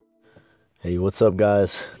Hey, what's up,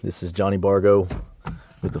 guys? This is Johnny Bargo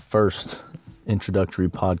with the first introductory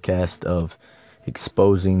podcast of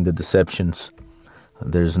Exposing the Deceptions.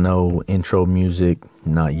 There's no intro music,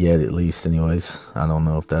 not yet at least, anyways. I don't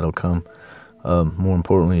know if that'll come. More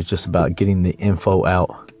importantly, it's just about getting the info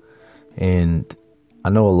out. And I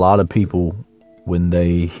know a lot of people, when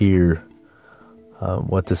they hear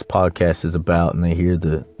what this podcast is about and they hear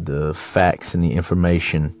the facts and the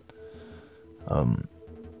information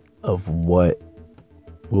of what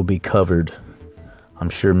will be covered,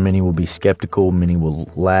 I'm sure many will be skeptical, many will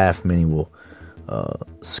laugh, many will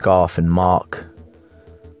scoff and mock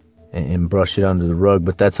and brush it under the rug,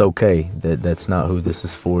 but that's okay. That's not who this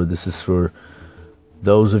is for. This is for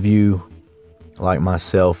those of you like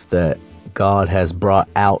myself that God has brought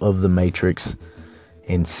out of the matrix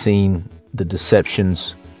and seen the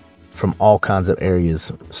deceptions from all kinds of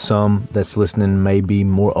areas. Some that's listening may be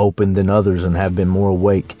more open than others and have been more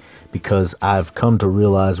awake, because I've come to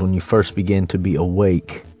realize when you first begin to be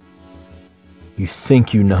awake, you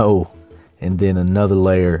think you know, and then another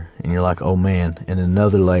layer, and you're like, oh man, and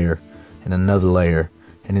another layer, and another layer.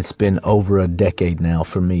 And it's been over a decade now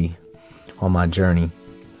for me on my journey,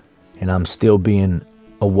 and I'm still being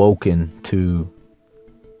awoken to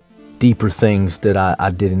deeper things that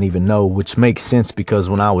I didn't even know, which makes sense because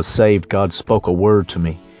when I was saved, God spoke a word to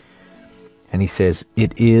me, and he says,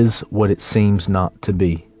 it is what it seems not to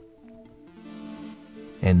be.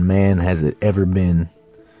 And man, has it ever been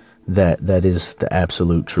that is the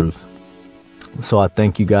absolute truth. So I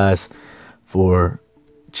thank you guys for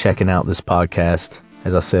checking out this podcast.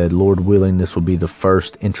 As I said, Lord willing, this will be the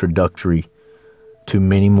first introductory to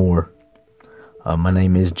many more. My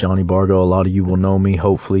name is Johnny Bargo. A lot of you will know me.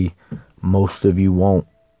 Hopefully, most of you won't.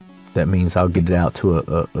 That means I'll get it out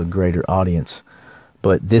to a greater audience.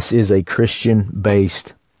 But this is a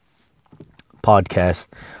Christian-based podcast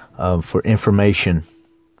for information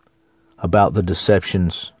about the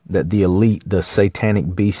deceptions that the elite, the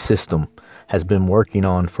satanic beast system, has been working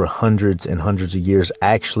on for hundreds and hundreds of years,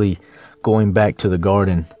 actually going back to the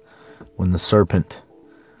garden when the serpent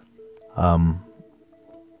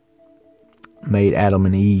made Adam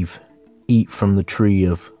and Eve eat from the tree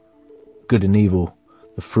of good and evil,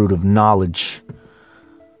 the fruit of knowledge.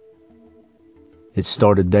 It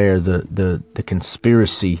started there. The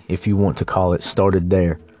conspiracy, if you want to call it, started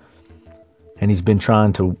there. And he's been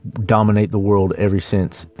trying to dominate the world ever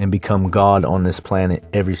since and become God on this planet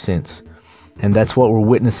ever since. And that's what we're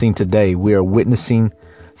witnessing today. We are witnessing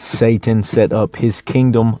Satan set up his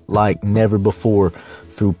kingdom like never before,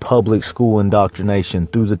 through public school indoctrination,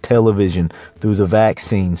 through the television, through the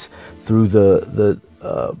vaccines, through the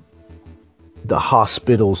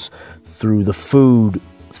hospitals, through the food,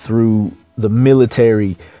 through the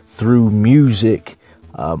military, through music,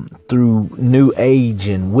 through New Age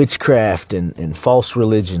and witchcraft and false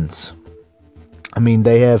religions. I mean,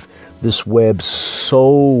 they have this web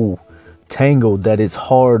so tangled that it's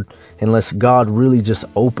hard unless God really just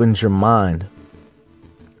opens your mind.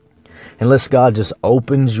 Unless God just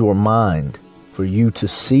opens your mind for you to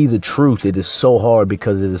see the truth, it is so hard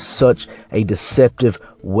because it is such a deceptive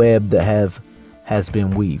web that has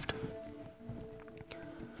been weaved.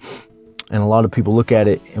 And a lot of people look at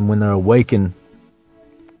it, and when they're awakened,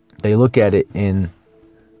 they look at it and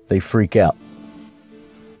they freak out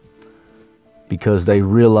because they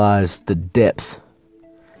realize the depth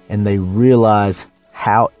and they realize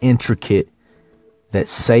how intricate that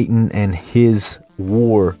Satan and his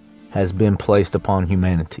war has been placed upon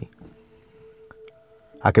humanity.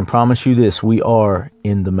 I can promise you this, we are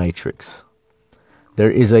in the matrix.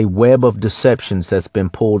 There is a web of deceptions that's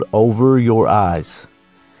been pulled over your eyes,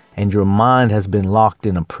 and your mind has been locked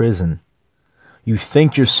in a prison. You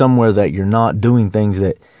think you're somewhere that you're not, doing things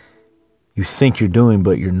that you think you're doing,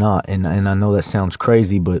 but you're not. And I know that sounds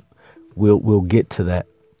crazy, but we'll get to that.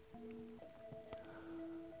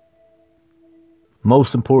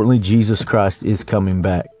 Most importantly, Jesus Christ is coming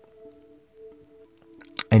back.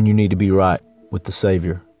 And you need to be right with the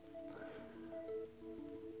Savior.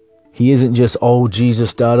 He isn't just, oh,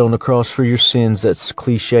 Jesus died on the cross for your sins. That's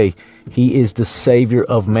cliche. He is the Savior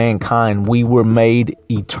of mankind. We were made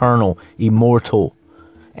eternal, immortal,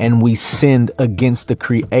 and we sinned against the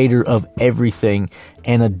Creator of everything,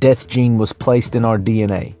 and a death gene was placed in our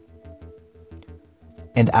DNA.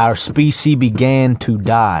 And our species began to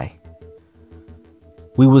die.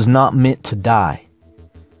 We was not meant to die.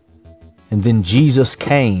 And then Jesus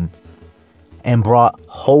came and brought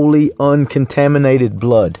holy, uncontaminated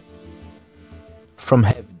blood from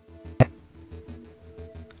heaven,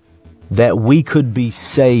 that we could be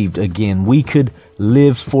saved again. We could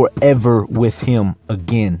live forever with him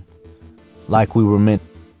again, like we were meant.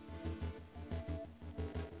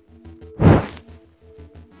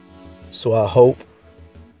 So I hope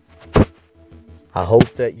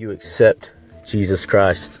that you accept Jesus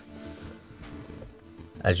Christ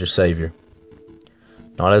as your Savior.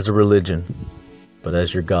 Not as a religion, but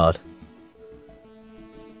as your God.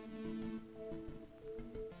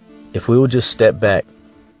 If we will just step back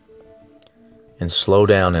and slow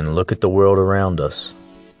down and look at the world around us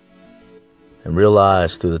and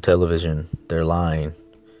realize through the television they're lying,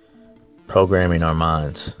 programming our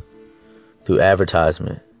minds, through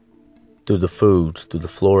advertisement, through the foods, through the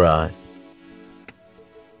fluoride,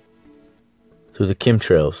 through the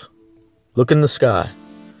chemtrails. Look in the sky.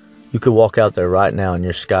 You could walk out there right now and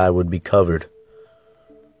your sky would be covered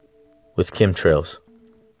with chemtrails.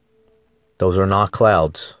 Those are not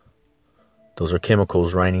clouds. Those are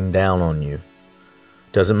chemicals raining down on you.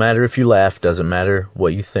 Doesn't matter if you laugh, doesn't matter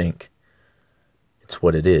what you think. It's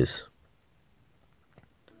what it is.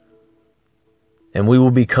 And we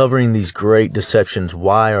will be covering these great deceptions.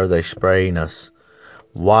 Why are they spraying us?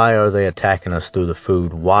 Why are they attacking us through the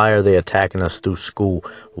food? Why are they attacking us through school?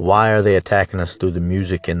 Why are they attacking us through the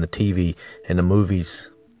music and the TV and the movies?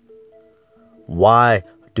 Why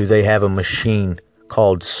do they have a machine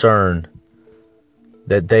called CERN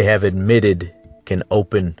that they have admitted can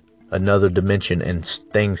open another dimension and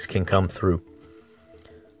things can come through?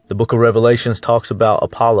 The book of Revelations talks about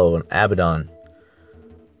Apollo and Abaddon,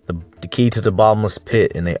 the key to the bottomless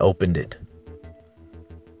pit, and they opened it.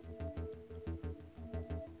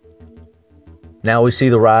 Now we see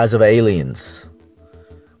the rise of aliens.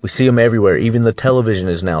 We see them everywhere. Even the television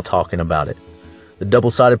is now talking about it. The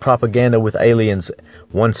double-sided propaganda with aliens.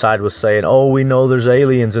 One side was saying, oh, we know there's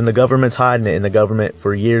aliens and the government's hiding it. And the government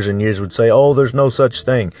for years and years would say, oh, there's no such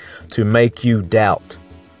thing, to make you doubt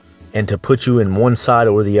and to put you in one side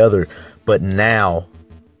or the other. But now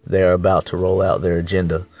they're about to roll out their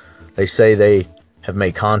agenda. They say they have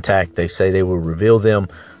made contact. They say they will reveal them.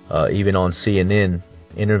 Even on CNN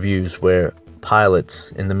interviews where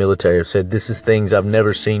pilots in the military have said, this is things I've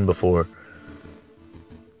never seen before.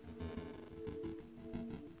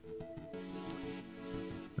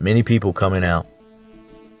 Many people coming out.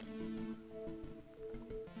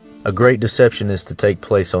 A great deception is to take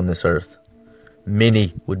place on this earth.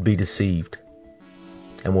 Many would be deceived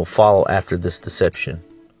and will follow after this deception.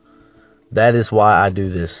 That is why I do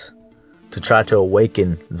this, to try to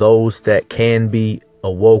awaken those that can be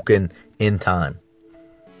awoken in time.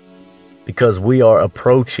 Because we are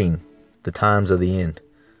approaching the times of the end.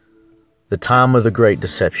 The time of the great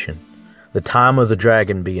deception. The time of the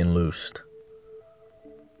dragon being loosed.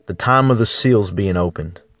 The time of the seals being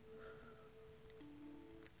opened.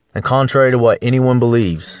 And contrary to what anyone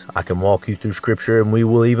believes, I can walk you through scripture and we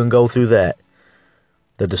will even go through that.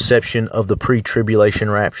 The deception of the pre-tribulation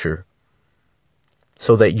rapture.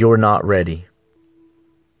 So that you're not ready.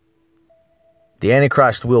 The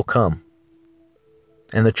Antichrist will come.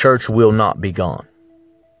 And the church will not be gone.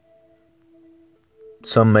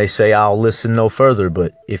 Some may say, I'll listen no further,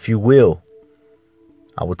 but if you will,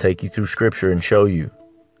 I will take you through scripture and show you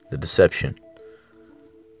the deception.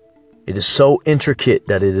 It is so intricate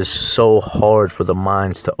that it is so hard for the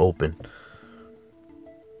minds to open.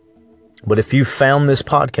 But if you found this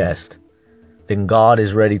podcast, then God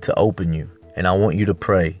is ready to open you. And I want you to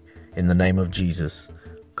pray in the name of Jesus.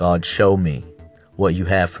 God, show me what you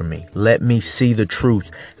have for me. Let me see the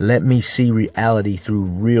truth. Let me see reality through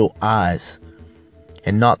real eyes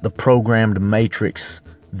and not the programmed matrix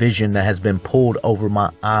vision that has been pulled over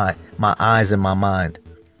my eyes and my mind.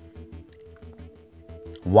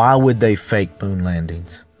 Why would they fake moon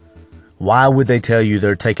landings? Why would they tell you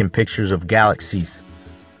they're taking pictures of galaxies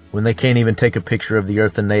when they can't even take a picture of the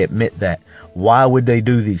earth and they admit that? Why would they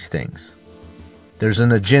do these things? There's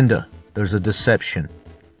an agenda. There's a deception.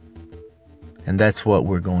 And that's what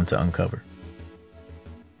we're going to uncover.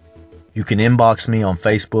 You can inbox me on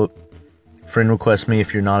Facebook. Friend request me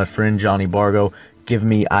if you're not a friend, Johnny Bargo. Give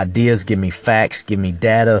me ideas, give me facts, give me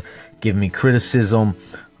data, give me criticism.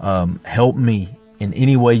 Help me in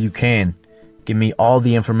any way you can. Give me all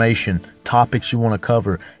the information, topics you want to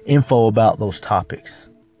cover, info about those topics.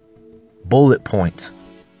 Bullet points.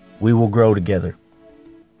 We will grow together.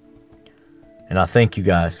 And I thank you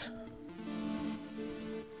guys.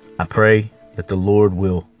 I pray that the Lord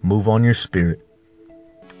will move on your spirit,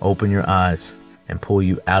 open your eyes, and pull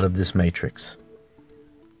you out of this matrix.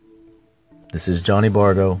 This is Johnny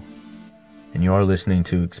Bargo, and you are listening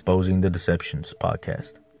to Exposing the Deceptions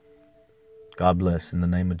podcast. God bless in the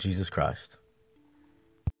name of Jesus Christ.